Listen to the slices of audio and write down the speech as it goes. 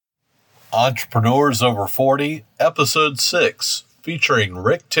Entrepreneurs Over 40, Episode 6, featuring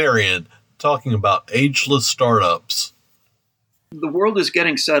Rick Tarian talking about ageless startups. The world is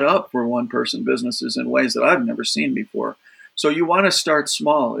getting set up for one-person businesses in ways that I've never seen before. So you want to start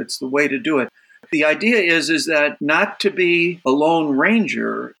small. It's the way to do it. The idea is that not to be a lone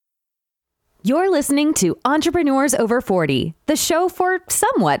ranger. You're listening to Entrepreneurs Over 40, the show for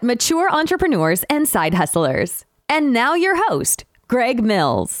somewhat mature entrepreneurs and side hustlers. And now your host, Greg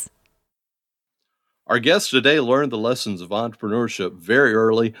Mills. Our guest today learned the lessons of entrepreneurship very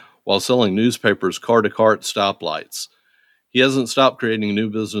early while selling newspapers car-to-cart stoplights. He hasn't stopped creating new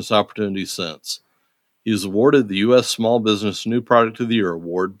business opportunities since. He was awarded the U.S. Small Business New Product of the Year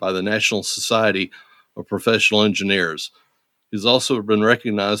Award by the National Society of Professional Engineers. He's also been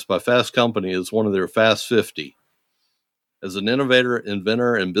recognized by Fast Company as one of their Fast 50. As an innovator,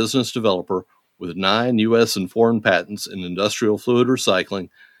 inventor, and business developer with 9 U.S. and foreign patents in industrial fluid recycling,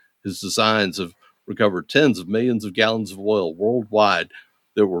 his designs have recovered tens of millions of gallons of oil worldwide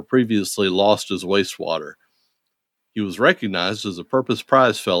that were previously lost as wastewater. He was recognized as a Purpose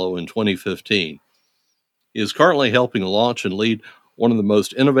Prize Fellow in 2015. He is currently helping launch and lead one of the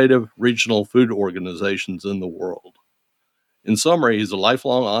most innovative regional food organizations in the world. In summary, he's a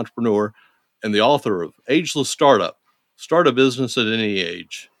lifelong entrepreneur and the author of Ageless Startup, Start a Business at Any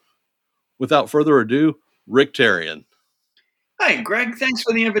Age. Without further ado, Rick Tarian. Hi, Greg. Thanks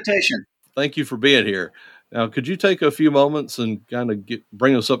for the invitation. Thank you for being here. Now, could you take a few moments and kind of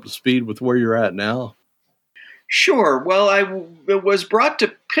bring us up to speed with where you're at now? Sure. Well, I was brought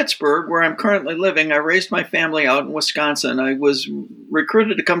to Pittsburgh, where I'm currently living. I raised my family out in Wisconsin. I was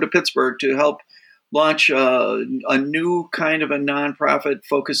recruited to come to Pittsburgh to help launch a new kind of a nonprofit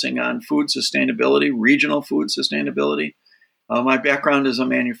focusing on food sustainability, regional food sustainability. My background as a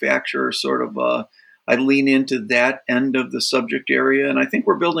manufacturer, I lean into that end of the subject area, and I think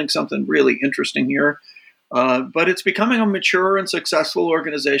we're building something really interesting here. But it's becoming a mature and successful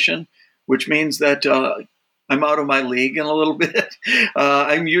organization, which means that I'm out of my league in a little bit.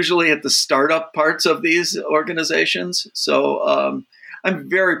 I'm usually at the startup parts of these organizations, so I'm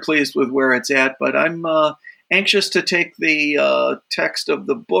very pleased with where it's at, but I'm anxious to take the text of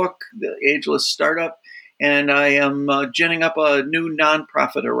the book, The Ageless Startup, and I am ginning up a new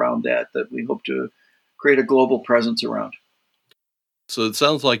nonprofit around that we hope to create a global presence around. So it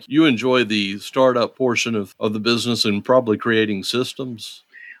sounds like you enjoy the startup portion of the business and probably creating systems.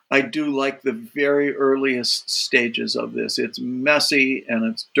 I do like the very earliest stages of this. It's messy and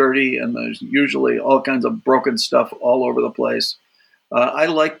it's dirty, and there's usually all kinds of broken stuff all over the place. I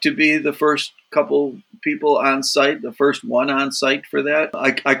like to be the first couple people on site, the first one on site for that.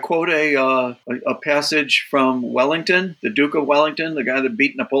 I quote a passage from Wellington, the Duke of Wellington, the guy that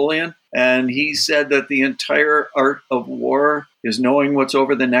beat Napoleon. And he said that the entire art of war is knowing what's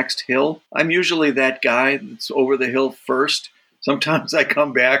over the next hill. I'm usually that guy that's over the hill first. Sometimes I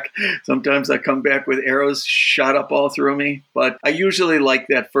come back with arrows shot up all through me, but I usually like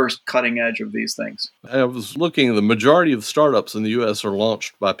that first cutting edge of these things. I was looking, the majority of startups in the U.S. are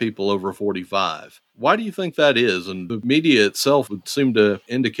launched by people over 45. Why do you think that is? And the media itself would seem to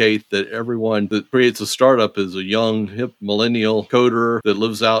indicate that everyone that creates a startup is a young, hip millennial coder that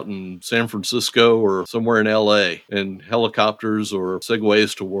lives out in San Francisco or somewhere in L.A. in helicopters or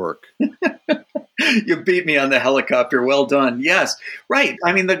segways to work. You beat me on the helicopter. Well done. Yes, right.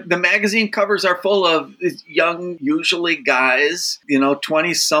 I mean, the magazine covers are full of young, usually guys,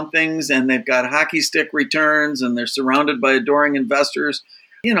 20-somethings, and they've got hockey stick returns, and they're surrounded by adoring investors.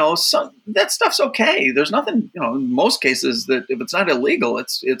 That stuff's okay. There's nothing, in most cases that if it's not illegal,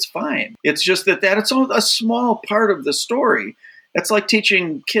 it's fine. It's just that it's a small part of the story. It's like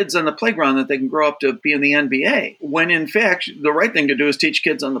teaching kids on the playground that they can grow up to be in the NBA, when in fact, the right thing to do is teach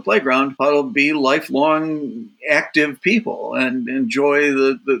kids on the playground how to be lifelong active people and enjoy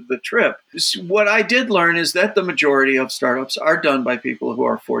the trip. What I did learn is that the majority of startups are done by people who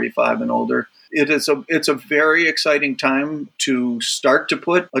are 45 and older. It's a very exciting time to start to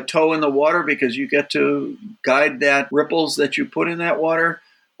put a toe in the water because you get to guide that ripples that you put in that water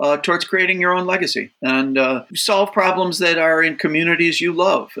towards creating your own legacy and solve problems that are in communities you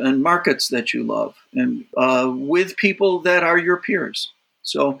love and markets that you love and with people that are your peers.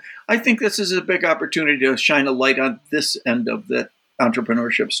 So I think this is a big opportunity to shine a light on this end of the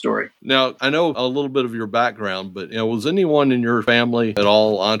entrepreneurship story. Now, I know a little bit of your background, but was anyone in your family at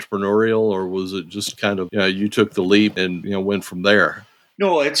all entrepreneurial, or was it just kind of, you took the leap and, went from there?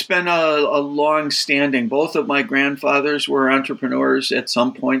 No, it's been a long-standing. Both of my grandfathers were entrepreneurs at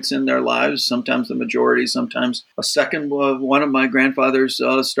some points in their lives, sometimes the majority, sometimes a second. One of my grandfathers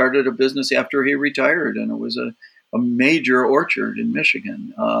started a business after he retired, and it was a major orchard in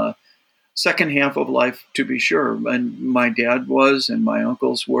Michigan. second half of life, to be sure. And my dad was, and my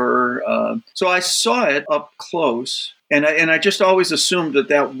uncles were. So I saw it up close, and I just always assumed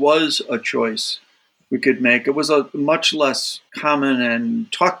that was a choice we could make. It was a much less common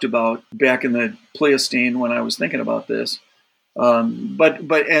and talked about back in the Pleistocene when I was thinking about this.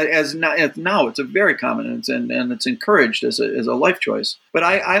 But as now it's a very common and it's encouraged as a life choice. But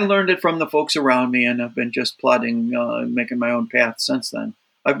I learned it from the folks around me, and have been just plodding, making my own path since then.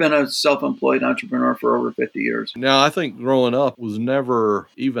 I've been a self-employed entrepreneur for over 50 years. Now, I think growing up was never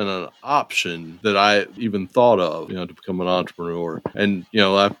even an option that I even thought of, to become an entrepreneur. And,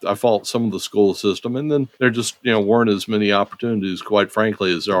 I fault some of the school system, and then there just, weren't as many opportunities, quite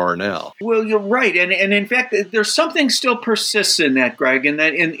frankly, as there are now. Well, you're right. And in fact, there's something still persists in that, Greg, and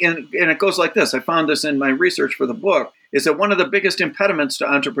it goes like this. I found this in my research for the book, is that one of the biggest impediments to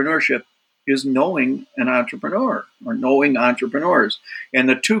entrepreneurship is knowing an entrepreneur or knowing entrepreneurs. And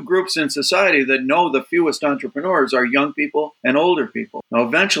the two groups in society that know the fewest entrepreneurs are young people and older people. Now,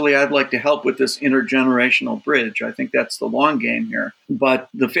 eventually, I'd like to help with this intergenerational bridge. I think that's the long game here. But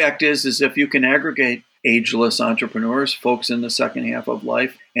the fact is if you can aggregate ageless entrepreneurs, folks in the second half of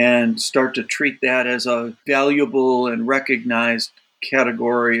life, and start to treat that as a valuable and recognized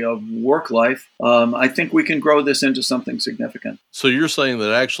category of work life, I think we can grow this into something significant. So you're saying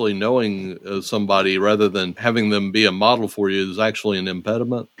that actually knowing somebody rather than having them be a model for you is actually an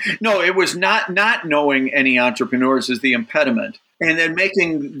impediment? No, it was not knowing any entrepreneurs is the impediment. And then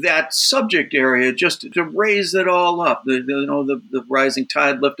making that subject area just to raise it all up, the rising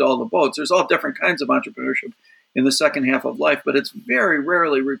tide lift all the boats. There's all different kinds of entrepreneurship in the second half of life, but it's very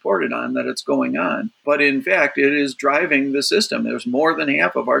rarely reported on that it's going on. But in fact, it is driving the system. There's more than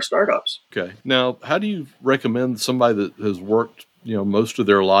half of our startups. Okay. Now, how do you recommend somebody that has worked, most of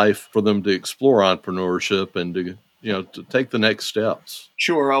their life for them to explore entrepreneurship and to take the next steps?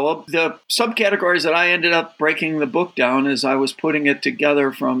 Sure. Well, the subcategories that I ended up breaking the book down as I was putting it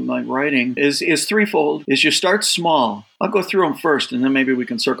together from my writing is threefold. Is you start small. I'll go through them first, and then maybe we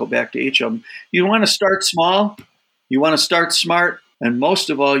can circle back to each of them. You want to start small, you want to start smart, and most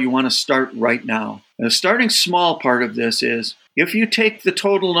of all, you want to start right now. And the starting small part of this is, if you take the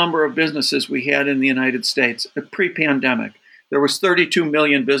total number of businesses we had in the United States pre-pandemic, there was 32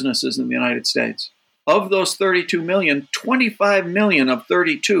 million businesses in the United States. Of those 32 million, 25 million of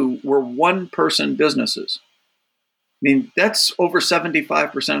 32 were one-person businesses. I mean, that's over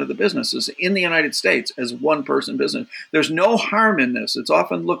 75% of the businesses in the United States as one-person business. There's no harm in this. It's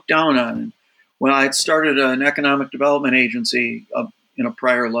often looked down on. When I had started an economic development agency in a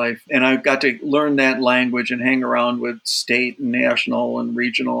prior life, and I got to learn that language and hang around with state and national and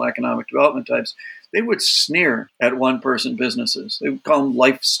regional economic development types, they would sneer at one-person businesses. They would call them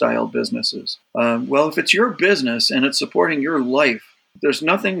lifestyle businesses. Well, if it's your business and it's supporting your life, there's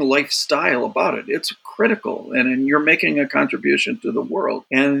nothing lifestyle about it. It's critical, and you're making a contribution to the world.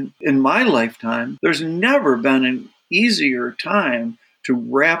 And in my lifetime, there's never been an easier time to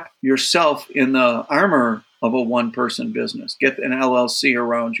wrap yourself in the armor of a one-person business. Get an LLC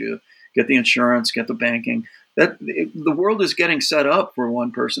around you, get the insurance, get the banking. The world is getting set up for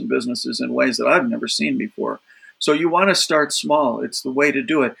one-person businesses in ways that I've never seen before. So you want to start small. It's the way to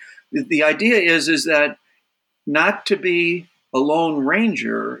do it. The idea is that not to be a lone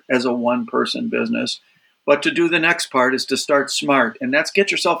ranger as a one-person business, but to do the next part is to start smart. And that's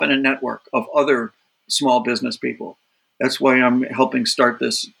get yourself in a network of other small business people. That's why I'm helping start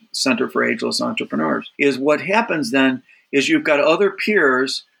this Center for Ageless Entrepreneurs. Is what happens then is you've got other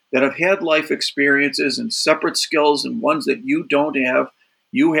peers that have had life experiences and separate skills and ones that you don't have.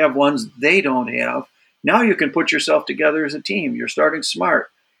 You have ones they don't have. Now you can put yourself together as a team. You're starting smart.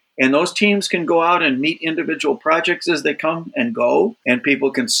 And those teams can go out and meet individual projects as they come and go. And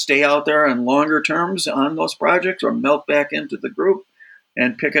people can stay out there on longer terms on those projects or melt back into the group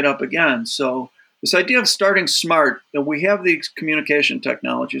and pick it up again. So this idea of starting smart, and we have these communication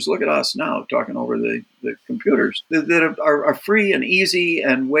technologies. Look at us now talking over the computers that are free and easy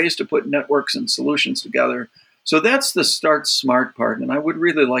and ways to put networks and solutions together. So that's the start smart part. And I would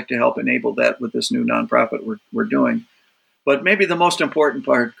really like to help enable that with this new nonprofit we're doing. But maybe the most important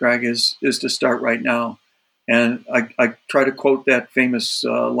part, Greg, is to start right now. And I try to quote that famous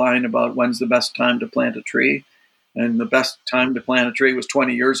line about when's the best time to plant a tree. And the best time to plant a tree was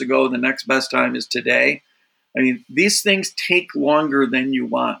 20 years ago. The next best time is today. I mean, these things take longer than you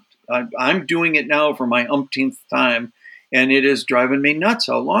want. I'm doing it now for my umpteenth time, and it is driving me nuts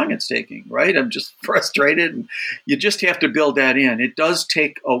how long it's taking, right? I'm just frustrated, and you just have to build that in. It does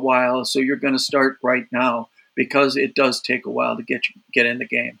take a while, so you're going to start right now because it does take a while to get in the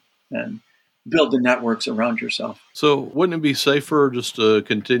game. And build the networks around yourself. So wouldn't it be safer just to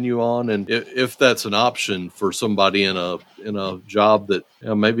continue on, and if that's an option for somebody in a job that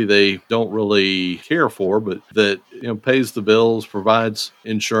maybe they don't really care for, but that pays the bills, provides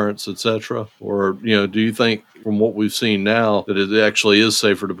insurance, etc.? Or do you think from what we've seen now that it actually is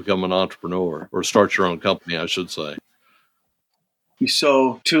safer to become an entrepreneur or start your own company, I should say?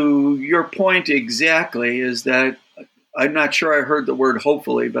 So to your point exactly is that I'm not sure I heard the word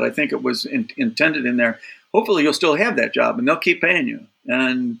hopefully, but I think it was intended in there. Hopefully you'll still have that job and they'll keep paying you,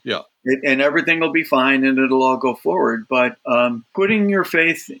 and and everything will be fine and it'll all go forward. But putting your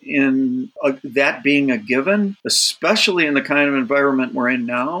faith in that being a given, especially in the kind of environment we're in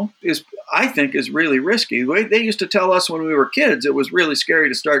now, I think is really risky. The way they used to tell us when we were kids, it was really scary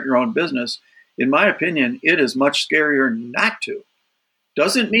to start your own business. In my opinion, it is much scarier not to.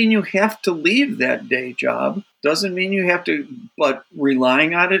 Doesn't mean you have to leave that day job. Doesn't mean you have to, but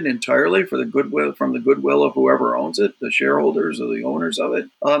relying on it entirely from the goodwill of whoever owns it, the shareholders or the owners of it.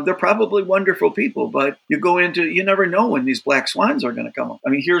 They're probably wonderful people, but you never know when these black swans are going to come up. I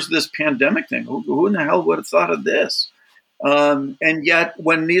mean, here's this pandemic thing. Who in the hell would have thought of this? And yet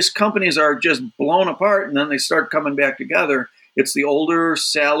when these companies are just blown apart and then they start coming back together, it's the older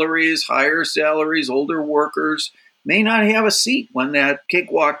salaries, higher salaries, older workers may not have a seat when that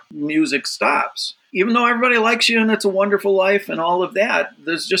cakewalk music stops. Even though everybody likes you and it's a wonderful life and all of that,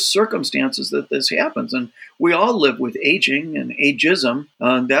 there's just circumstances that this happens. And we all live with aging and ageism.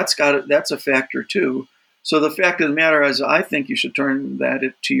 That's a factor too. So the fact of the matter is, I think you should turn that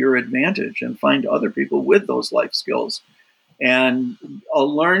to your advantage and find other people with those life skills and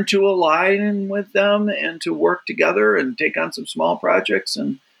learn to align with them and to work together and take on some small projects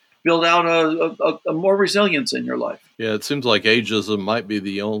and build out a more resilience in your life. Yeah, it seems like ageism might be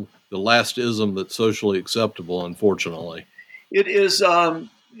the last ism that's socially acceptable, unfortunately. It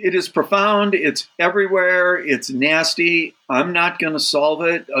is profound. It's everywhere. It's nasty. I'm not going to solve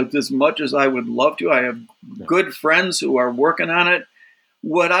it as much as I would love to. I have good friends who are working on it.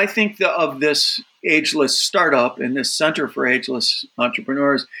 What I think of this Ageless startup and this Center for Ageless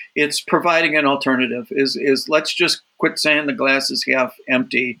Entrepreneurs, it's providing an alternative. Is let's just quit saying the glass is half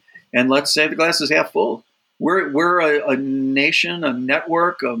empty and let's say the glass is half full. We're a nation, a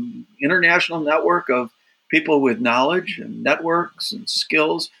network, an international network of people with knowledge and networks and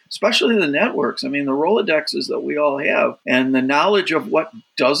skills, especially the networks. I mean, the Rolodexes that we all have and the knowledge of what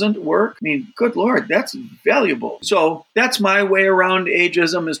doesn't work. I mean, good Lord, that's valuable. So that's my way around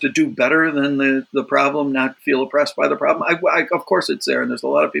ageism, is to do better than the problem, not feel oppressed by the problem. I of course, it's there, and there's a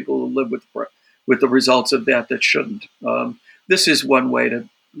lot of people who live with the results of that shouldn't. This is one way to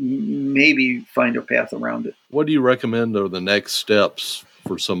maybe find a path around it. What do you recommend are the next steps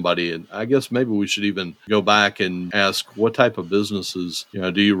for somebody? And I guess maybe we should even go back and ask, what type of businesses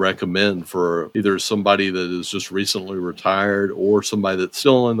do you recommend for either somebody that is just recently retired or somebody that's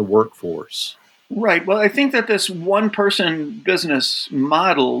still in the workforce? Right. Well, I think that this one-person business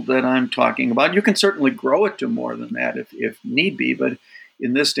model that I'm talking about, you can certainly grow it to more than that if need be. But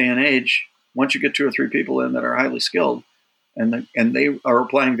in this day and age, once you get 2 or 3 people in that are highly skilled and they are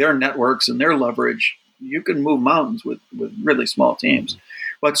applying their networks and their leverage, you can move mountains with really small teams.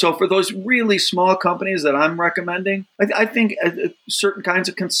 But so for those really small companies that I'm recommending, I think certain kinds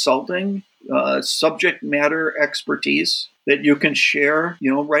of consulting, subject matter expertise that you can share.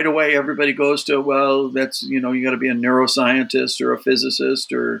 Right away everybody goes to, well, that's, you got to be a neuroscientist or a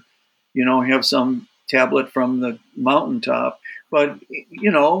physicist or, have some tablet from the mountaintop. But,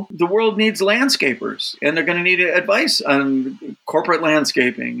 the world needs landscapers, and they're going to need advice on corporate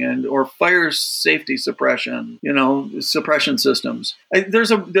landscaping or fire safety suppression, suppression systems.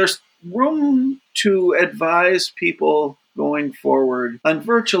 There's room to advise people going forward on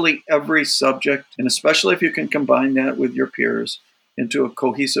virtually every subject, and especially if you can combine that with your peers into a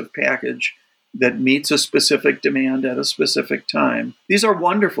cohesive package that meets a specific demand at a specific time. These are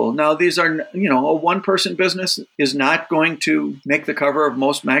wonderful. Now, these are, a one-person business is not going to make the cover of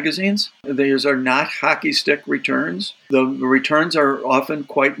most magazines. These are not hockey stick returns. The returns are often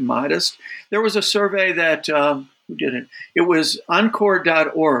quite modest. There was a survey that, who did it? It was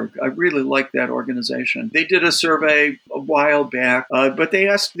Encore.org. I really like that organization. They did a survey a while back, but they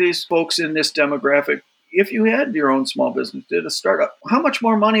asked these folks in this demographic, if you had your own small business, did a startup, how much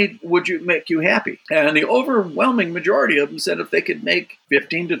more money would you make you happy? And the overwhelming majority of them said if they could make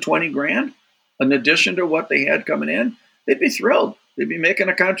 15 to 20 grand in addition to what they had coming in, they'd be thrilled. They'd be making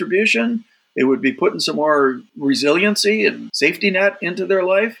a contribution. They would be putting some more resiliency and safety net into their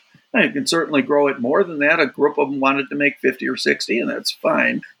life. And you can certainly grow it more than that. A group of them wanted to make 50 or 60, and that's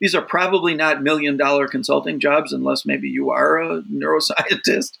fine. These are probably not $1 million consulting jobs unless maybe you are a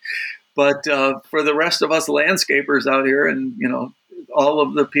neuroscientist. But for the rest of us landscapers out here, and all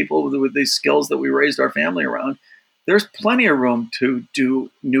of the people with these skills that we raised our family around, there's plenty of room to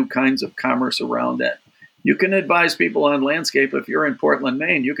do new kinds of commerce around that. You can advise people on landscape. If you're in Portland,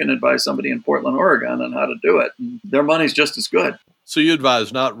 Maine, you can advise somebody in Portland, Oregon on how to do it. And their money's just as good. So you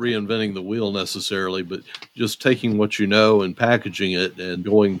advise not reinventing the wheel necessarily, but just taking what you know and packaging it and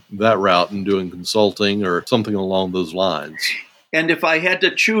going that route and doing consulting or something along those lines. And if I had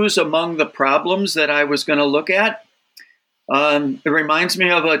to choose among the problems that I was going to look at, it reminds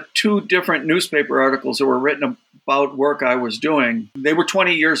me of two different newspaper articles that were written about work I was doing. They were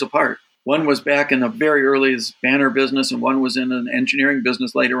 20 years apart. One was back in the very early banner business, and one was in an engineering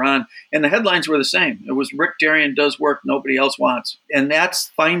business later on. And the headlines were the same. It was Rick Darian does work nobody else wants. And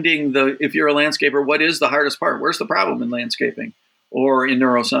that's finding if you're a landscaper, what is the hardest part? Where's the problem in landscaping or in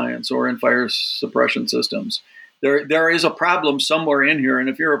neuroscience or in fire suppression systems? There is a problem somewhere in here. And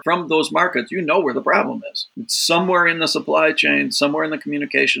if you're from those markets, you know where the problem is. It's somewhere in the supply chain, somewhere in the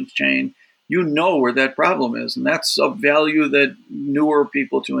communications chain. You know where that problem is. And that's a value that newer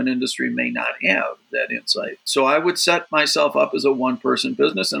people to an industry may not have, that insight. So I would set myself up as a one-person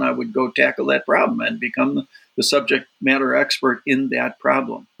business, and I would go tackle that problem and become the subject matter expert in that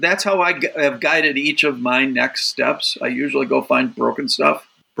problem. That's how I have guided each of my next steps. I usually go find broken stuff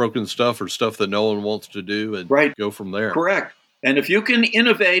or stuff that no one wants to do and go from there. Correct. And if you can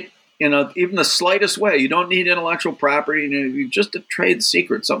innovate in even the slightest way, you don't need intellectual property. You just a trade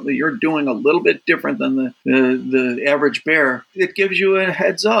secret, something that you're doing a little bit different than the average bear. It gives you a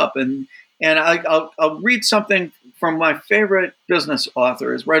heads up. And I'll read something from my favorite business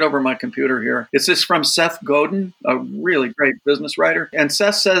author. Is right over my computer here. It's this from Seth Godin, a really great business writer. And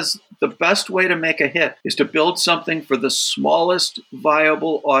Seth says the best way to make a hit is to build something for the smallest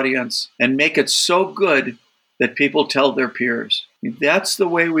viable audience and make it so good that people tell their peers. That's the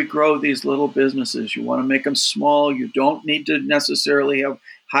way we grow these little businesses. You want to make them small. You don't need to necessarily have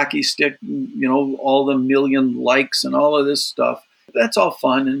hockey stick, all the million likes and all of this stuff. That's all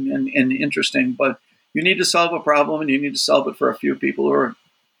fun and interesting, but you need to solve a problem, and you need to solve it for a few people, or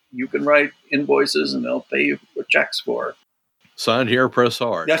you can write invoices and they'll pay you checks for it. Sign here, press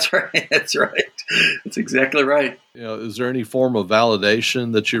hard. That's right. That's right. That's exactly right. Is there any form of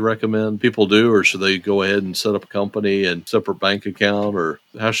validation that you recommend people do, or should they go ahead and set up a company and separate bank account, or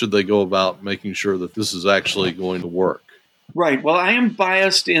how should they go about making sure that this is actually going to work? Right. Well, I am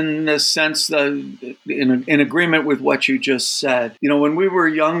biased in the sense that in agreement with what you just said. When we were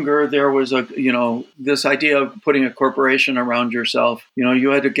younger, there was this idea of putting a corporation around yourself.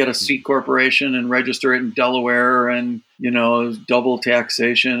 You had to get a C corporation and register it in Delaware, and double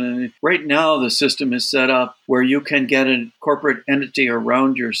taxation. And right now the system is set up where you can get a corporate entity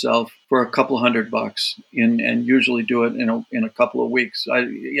around yourself for a couple $100 and usually do it in a couple of weeks.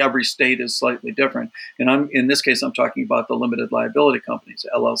 Every state is slightly different. And in this case, I'm talking about the limited liability companies,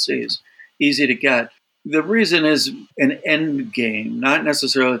 LLCs, easy to get. The reason is an end game, not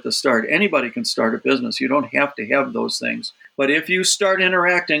necessarily at the start. Anybody can start a business. You don't have to have those things. But if you start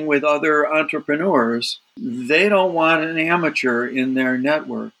interacting with other entrepreneurs, they don't want an amateur in their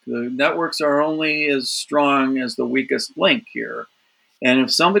network. The networks are only as strong as the weakest link here. And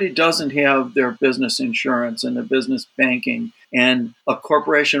if somebody doesn't have their business insurance and their business banking and a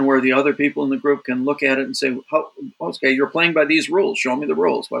corporation where the other people in the group can look at it and say, okay, you're playing by these rules. Show me the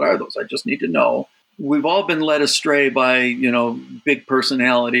rules. What are those? I just need to know. We've all been led astray by, big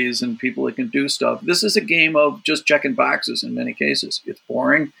personalities and people that can do stuff. This is a game of just checking boxes in many cases. It's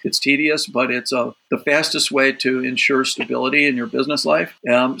boring, it's tedious, but it's the fastest way to ensure stability in your business life.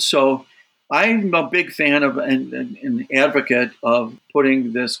 So I'm a big fan of an advocate of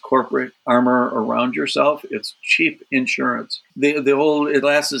putting this corporate armor around yourself. It's cheap insurance. The old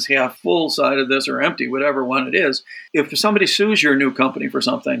glass is half full side of this, or empty, whatever one it is. If somebody sues your new company for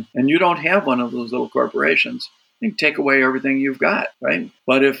something and you don't have one of those little corporations, they can take away everything you've got, right?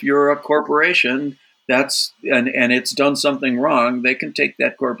 But if you're a corporation, and it's done something wrong, they can take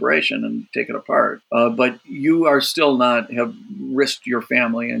that corporation and take it apart. But you are still not have risked your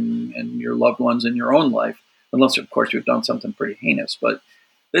family and your loved ones in your own life, unless, of course, you've done something pretty heinous. But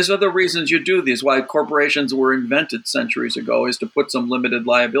there's other reasons you do these. Why corporations were invented centuries ago is to put some limited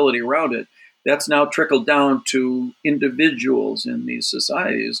liability around it. That's now trickled down to individuals in these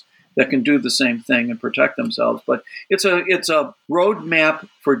societies that can do the same thing and protect themselves. But it's a roadmap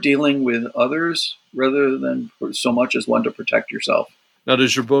for dealing with others rather than so much as one to protect yourself. Now,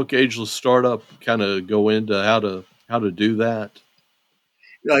 does your book Ageless Startup kind of go into how to do that?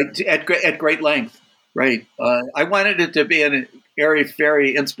 At great length, right? I wanted it to be an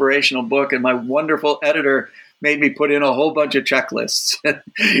airy-fairy inspirational book, and my wonderful editor made me put in a whole bunch of checklists,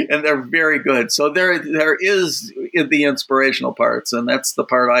 and they're very good. So there is the inspirational parts, and that's the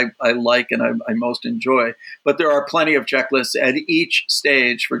part I like and I most enjoy. But there are plenty of checklists at each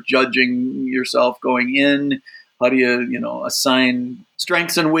stage for judging yourself going in. How do you assign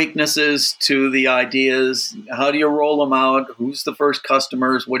strengths and weaknesses to the ideas? How do you roll them out? Who's the first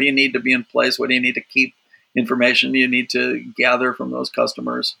customers? What do you need to be in place? What do you need to keep? Information you need to gather from those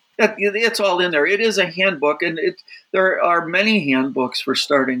customers. It's all in there. It is a handbook, and there are many handbooks for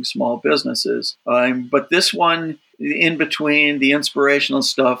starting small businesses. But this one, in between the inspirational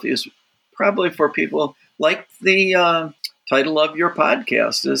stuff, is probably for people like the title of your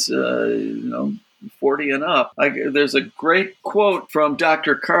podcast is, 40 and up. There's a great quote from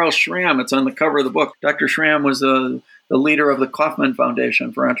Dr. Carl Schramm. It's on the cover of the book. Dr. Schramm was the leader of the Kauffman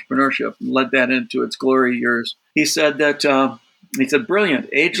Foundation for Entrepreneurship, and led that into its glory years. He said that, brilliant.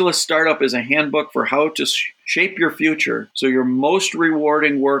 Ageless Startup is a handbook for how to shape your future so your most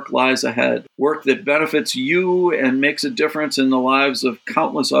rewarding work lies ahead. Work that benefits you and makes a difference in the lives of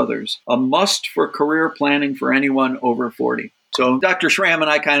countless others. A must for career planning for anyone over 40. So Dr. Schramm and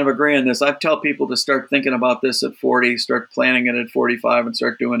I kind of agree on this. I tell people to start thinking about this at 40, start planning it at 45, and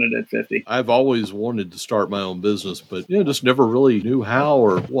start doing it at 50. I've always wanted to start my own business, but just never really knew how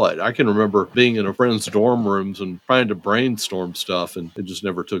or what. I can remember being in a friend's dorm rooms and trying to brainstorm stuff, and it just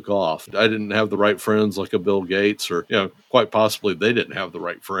never took off. I didn't have the right friends like a Bill Gates, or quite possibly they didn't have the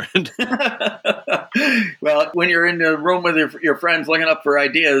right friend. Well, when you're in the room with your friends looking up for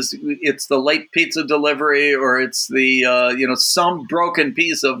ideas, it's the late pizza delivery, or it's the some broken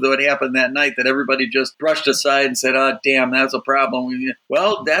piece of what happened that night that everybody just brushed aside and said, "Oh, damn, that's a problem."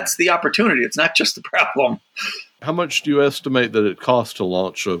 Well, that's the opportunity. It's not just the problem. How much do you estimate that it costs to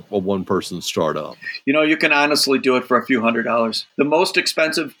launch a one-person startup? You can honestly do it for a few $100s. The most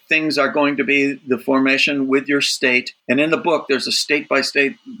expensive things are going to be the formation with your state. And in the book, there's a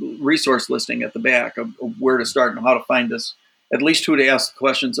state-by-state resource listing at the back of where to start and how to find this, at least who to ask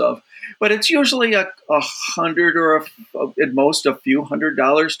questions of. But it's usually $100 or at most a few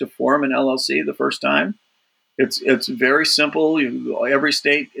 $100s to form an LLC the first time. It's very simple. Every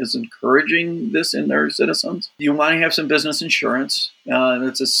state is encouraging this in their citizens. You want to have some business insurance.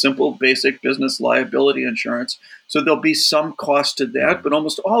 It's a simple, basic business liability insurance. So there'll be some cost to that, but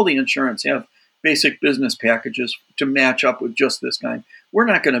almost all the insurance have basic business packages to match up with just this kind. We're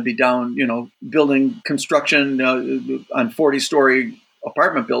not going to be down, building construction on 40-story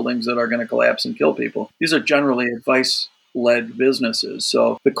apartment buildings that are going to collapse and kill people. These are generally advice-led businesses.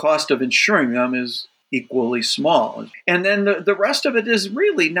 So the cost of insuring them is equally small. And then the rest of it is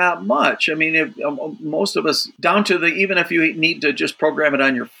really not much. I mean, most of us, down to even if you need to just program it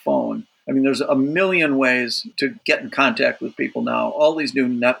on your phone. I mean, there's a million ways to get in contact with people now. All these new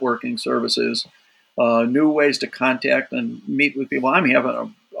networking services, new ways to contact and meet with people. I'm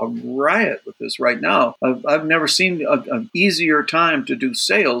having a riot with this right now. I've never seen an easier time to do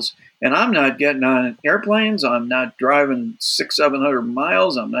sales. And I'm not getting on airplanes. I'm not driving 600-700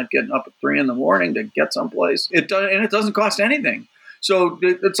 miles. I'm not getting up at 3 a.m. to get someplace. It doesn't cost anything. So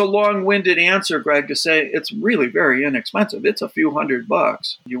it's a long-winded answer, Greg, to say it's really very inexpensive. It's a few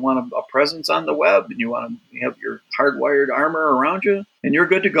 $100. You want a presence on the web, and you want to have your hardwired armor around you, and you're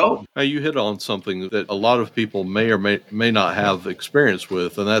good to go. Now, you hit on something that a lot of people may or may not have experience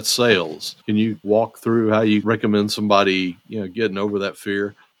with, and that's sales. Can you walk through how you recommend somebody, getting over that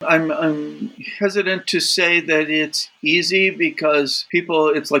fear? I'm hesitant to say that it's easy because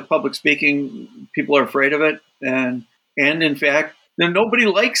it's like public speaking. People are afraid of it. And in fact, nobody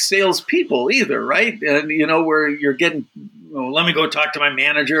likes salespeople either, right? And, where you're getting, let me go talk to my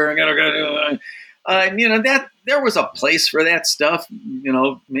manager. I gotta go. That there was a place for that stuff,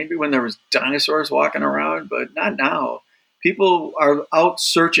 maybe when there was dinosaurs walking around, but not now. People are out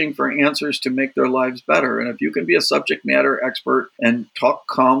searching for answers to make their lives better. And if you can be a subject matter expert and talk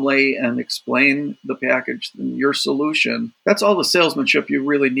calmly and explain the package, then your solution, that's all the salesmanship you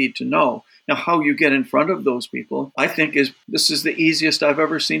really need to know. Now, how you get in front of those people, I think this is the easiest I've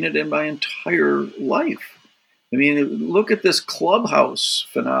ever seen it in my entire life. I mean, look at this Clubhouse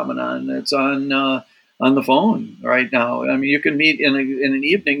phenomenon that's on the phone right now. I mean, you can meet in an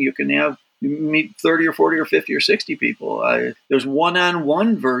evening, you meet 30 or 40 or 50 or 60 people. There's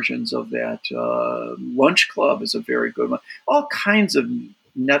one-on-one versions of that. Lunch Club is a very good one. All kinds of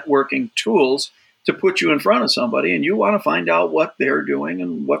networking tools to put you in front of somebody, and you want to find out what they're doing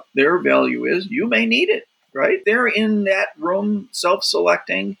and what their value is. You may need it, right? They're in that room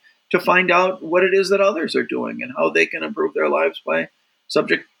self-selecting to find out what it is that others are doing and how they can improve their lives by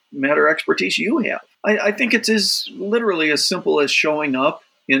subject matter expertise you have. I think it's literally as simple as showing up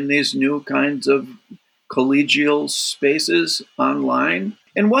in these new kinds of collegial spaces online.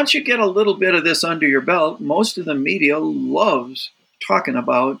 And once you get a little bit of this under your belt, most of the media loves talking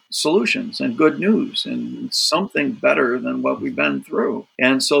about solutions and good news and something better than what we've been through.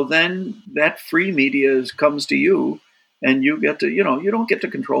 And so then that free media comes to you, and you get to, you don't get to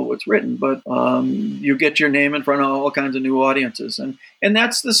control what's written, but you get your name in front of all kinds of new audiences. And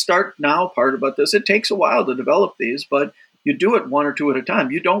that's the start now part about this. It takes a while to develop these, but you do it one or two at a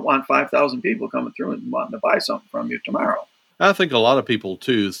time. You don't want 5,000 people coming through and wanting to buy something from you tomorrow. I think a lot of people,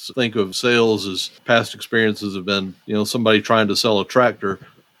 too, think of sales as past experiences have been, somebody trying to sell a tractor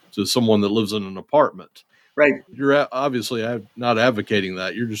to someone that lives in an apartment. Right. You're obviously not advocating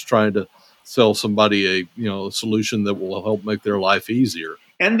that. You're just trying to sell somebody a solution that will help make their life easier.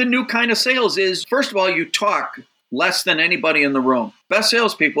 And the new kind of sales is, first of all, you talk less than anybody in the room. Best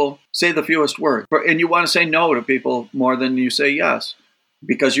salespeople say the fewest words. And you want to say no to people more than you say yes,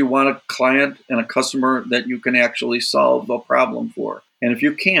 because you want a client and a customer that you can actually solve a problem for. And if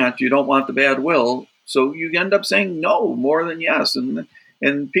you can't, you don't want the bad will. So you end up saying no more than yes.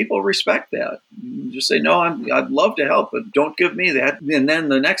 And people respect that. You just say, no, I'd love to help, but don't give me that. And then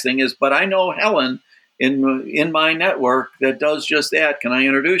the next thing is, but I know Helen in my network that does just that. Can I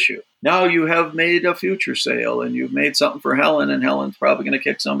introduce you? Now you have made a future sale, and you've made something for Helen, and Helen's probably going to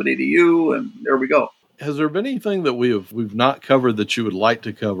kick somebody to you, and there we go. Has there been anything that we've not covered that you would like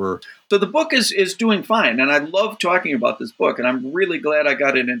to cover? So the book is doing fine, and I love talking about this book, and I'm really glad I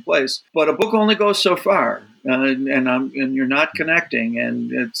got it in place. But a book only goes so far, and you're not connecting,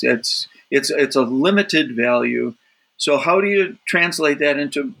 and it's a limited value. So how do you translate that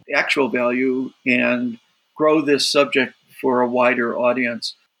into actual value and grow this subject for a wider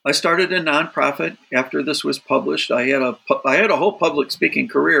audience? I started a nonprofit after this was published. I had a whole public speaking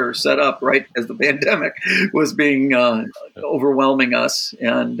career set up right as the pandemic was being overwhelming us,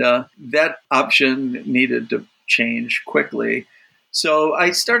 and that option needed to change quickly. So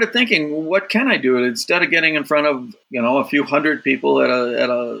I started thinking, what can I do? Instead of getting in front of a few hundred people at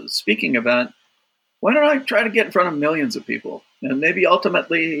a speaking event, why don't I try to get in front of millions of people, and maybe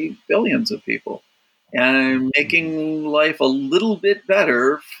ultimately billions of people, and making life a little bit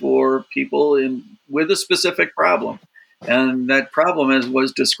better for people with a specific problem. And that problem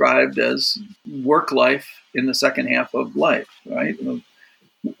was described as work life in the second half of life, right?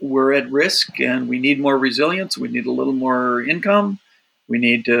 We're at risk, and we need more resilience. We need a little more income. We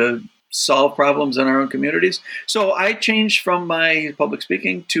need to solve problems in our own communities. So I changed from my public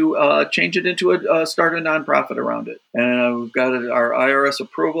speaking to change it into start a nonprofit around it. And we've got our IRS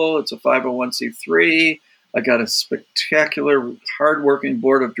approval. It's a 501c3. I got a spectacular, hardworking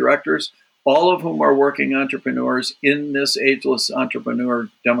board of directors, all of whom are working entrepreneurs in this ageless entrepreneur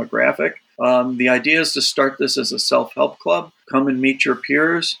demographic. The idea is to start this as a self-help club. Come and meet your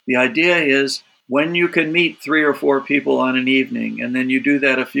peers. The idea is, when you can meet 3 or 4 people on an evening, and then you do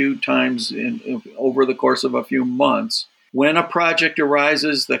that a few times over the course of a few months, when a project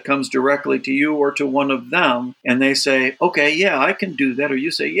arises that comes directly to you or to one of them, and they say, okay, yeah, I can do that, or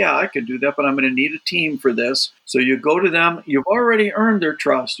you say, yeah, I can do that, but I'm going to need a team for this. So you go to them. You've already earned their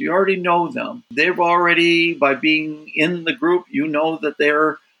trust. You already know them. They've already, by being in the group, you know that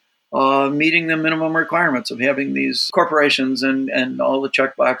they're meeting the minimum requirements of having these corporations and all the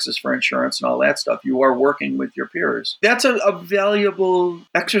check boxes for insurance and all that stuff. You are working with your peers. That's a valuable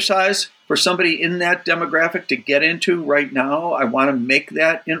exercise for somebody in that demographic to get into right now. I want to make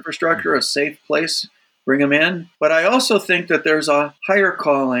that infrastructure a safe place, bring them in. But I also think that there's a higher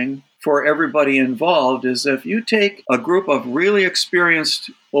calling for everybody involved, is if you take a group of really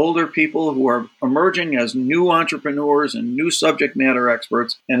experienced older people who are emerging as new entrepreneurs and new subject matter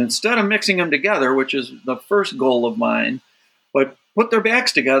experts, and instead of mixing them together, which is the first goal of mine, but put their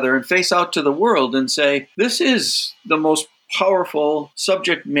backs together and face out to the world and say, this is the most powerful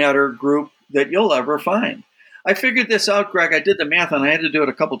subject matter group that you'll ever find. I figured this out, Greg. I did the math, and I had to do it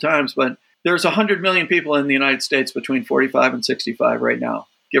a couple times, but there's 100 million people in the United States between 45 and 65 right now,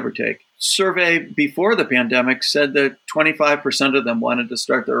 give or take. Survey before the pandemic said that 25% of them wanted to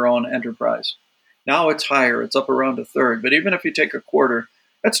start their own enterprise. Now it's higher. It's up around a third. But even if you take a quarter,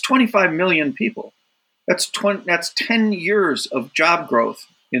 that's 25 million people. That's 10 years of job growth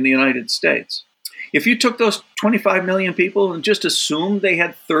in the United States. If you took those 25 million people and just assumed they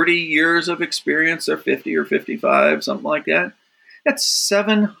had 30 years of experience, they're 50 or 55, something like that, that's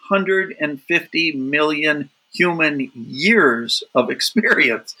 750 million human years of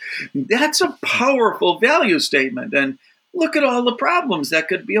experience. That's a powerful value statement. And look at all the problems that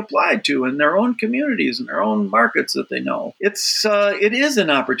could be applied to in their own communities and their own markets that they know. It is an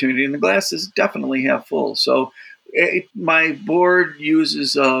opportunity, and the glass is definitely half full. So My board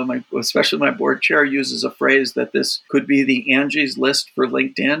uses, especially my board chair uses a phrase that this could be the Angie's List for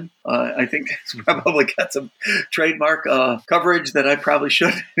LinkedIn. I think it's probably got some trademark coverage that I probably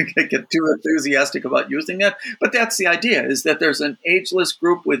shouldn't get too enthusiastic about using it. But that's the idea, is that there's an ageless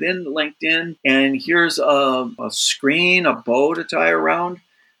group within LinkedIn, and here's a screen, a bow to tie around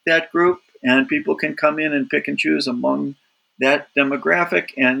that group, and people can come in and pick and choose among that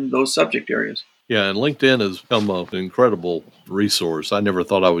demographic and those subject areas. Yeah, and LinkedIn has become an incredible resource. I never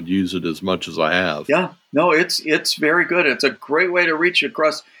thought I would use it as much as I have. Yeah, no, it's very good. It's a great way to reach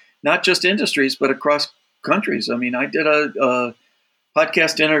across not just industries, but across countries. I mean, I did a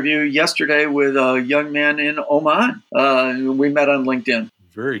podcast interview yesterday with a young man in Oman. We met on LinkedIn.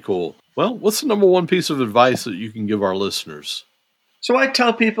 Very cool. Well, what's the number one piece of advice that you can give our listeners? So I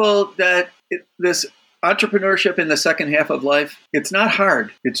tell people that this entrepreneurship in the second half of life, it's not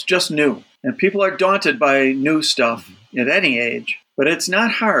hard. It's just new. And people are daunted by new stuff at any age, but it's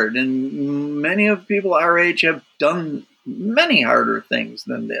not hard. And many of people our age have done many harder things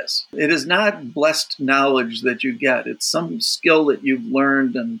than this. It is not blessed knowledge that you get. It's some skill that you've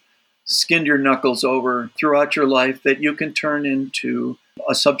learned and skinned your knuckles over throughout your life that you can turn into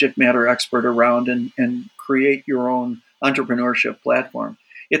a subject matter expert around and create your own entrepreneurship platform.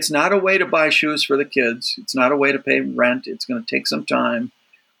 It's not a way to buy shoes for the kids. It's not a way to pay rent. It's going to take some time.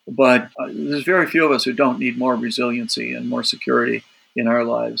 But there's very few of us who don't need more resiliency and more security in our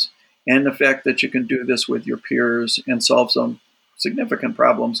lives. And the fact that you can do this with your peers and solve some significant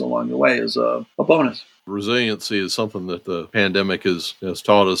problems along the way is a bonus. Resiliency is something that the pandemic has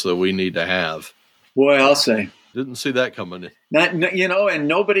taught us that we need to have. Boy, I'll say. Didn't see that coming. And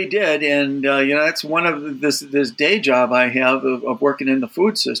nobody did. And, that's one of this day job I have of working in the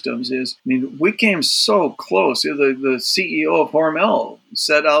food systems is, we came so close. The CEO of Hormel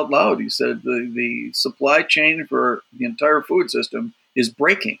said out loud, he said the supply chain for the entire food system is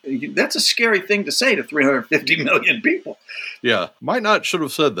breaking. That's a scary thing to say to 350 million people. Yeah, might not should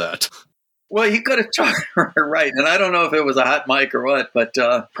have said that. Well, he could have talked right, and I don't know if it was a hot mic or what, but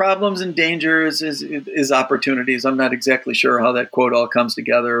problems and dangers is opportunities. I'm not exactly sure how that quote all comes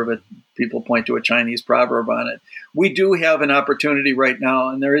together, but people point to a Chinese proverb on it. We do have an opportunity right now,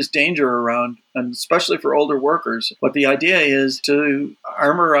 and there is danger around, and especially for older workers. But the idea is to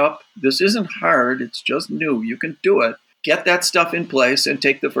armor up. This isn't hard. It's just new. You can do it. Get that stuff in place and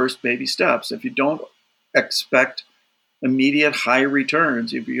take the first baby steps. If you don't expect immediate high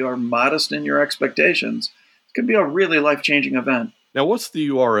returns, if you are modest in your expectations, it could be a really life-changing event. Now, what's the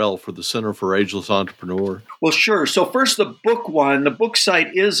URL for the Center for Ageless Entrepreneur? Well, sure. So first, the book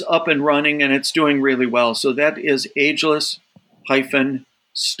site is up and running, and it's doing really well. So that is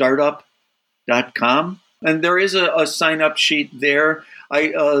ageless-startup.com. And there is a sign-up sheet there.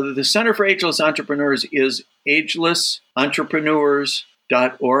 The Center for Ageless Entrepreneurs is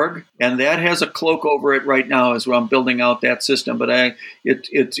agelessentrepreneurs.org, and that has a cloak over it right now as well. I'm building out that system, but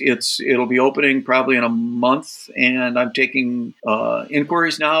it'll be opening probably in a month, and I'm taking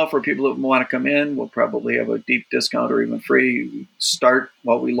inquiries now for people who want to come in. We'll probably have a deep discount or even free start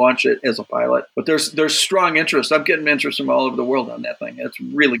while we launch it as a pilot. But there's strong interest. I'm getting interest from all over the world on that thing. It's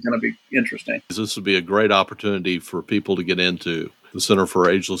really going to be interesting. This would be a great opportunity for people to get into the Center for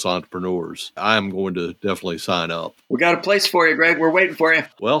Ageless Entrepreneurs. I'm going to definitely sign up. We got a place for you, Greg. We're waiting for you.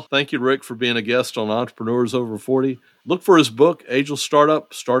 Well, thank you, Rick, for being a guest on Entrepreneurs Over 40. Look for his book, Ageless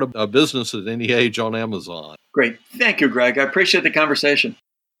Startup, Start a Business at Any Age, on Amazon. Great. Thank you, Greg. I appreciate the conversation.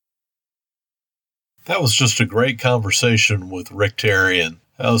 That was just a great conversation with Rick Therrien.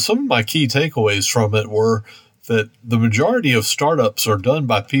 Some of my key takeaways from it were that the majority of startups are done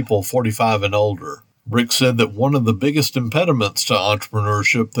by people 45 and older. Rick said that one of the biggest impediments to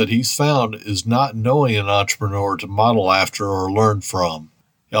entrepreneurship that he's found is not knowing an entrepreneur to model after or learn from.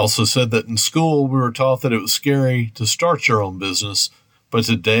 He also said that in school we were taught that it was scary to start your own business, but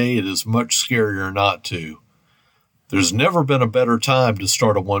today it is much scarier not to. There's never been a better time to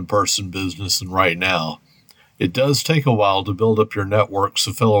start a one-person business than right now. It does take a while to build up your networks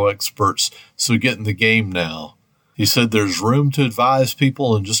of fellow experts, so get in the game now. He said there's room to advise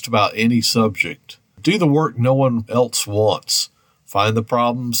people in just about any subject. Do the work no one else wants. Find the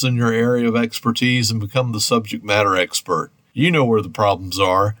problems in your area of expertise and become the subject matter expert. You know where the problems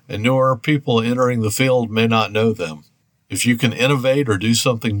are, and newer people entering the field may not know them. If you can innovate or do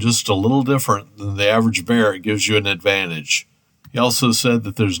something just a little different than the average bear, it gives you an advantage. He also said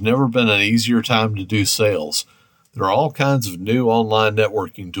that there's never been an easier time to do sales. There are all kinds of new online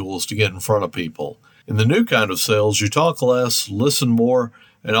networking tools to get in front of people. In the new kind of sales, you talk less, listen more,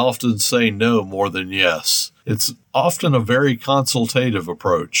 and often say no more than yes. It's often a very consultative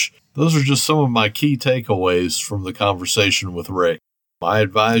approach. Those are just some of my key takeaways from the conversation with Rick. I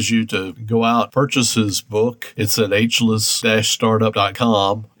advise you to go out, purchase his book. It's at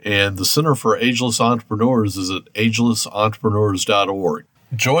ageless-startup.com, and the Center for Ageless Entrepreneurs is at agelessentrepreneurs.org.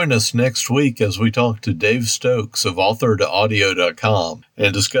 Join us next week as we talk to Dave Stokes of author2audio.com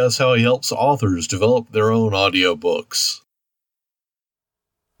and discuss how he helps authors develop their own audiobooks.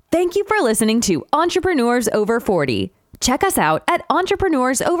 Thank you for listening to Entrepreneurs Over 40. Check us out at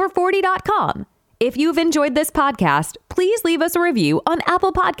entrepreneursover40.com. If you've enjoyed this podcast, please leave us a review on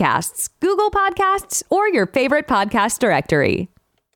Apple Podcasts, Google Podcasts, or your favorite podcast directory.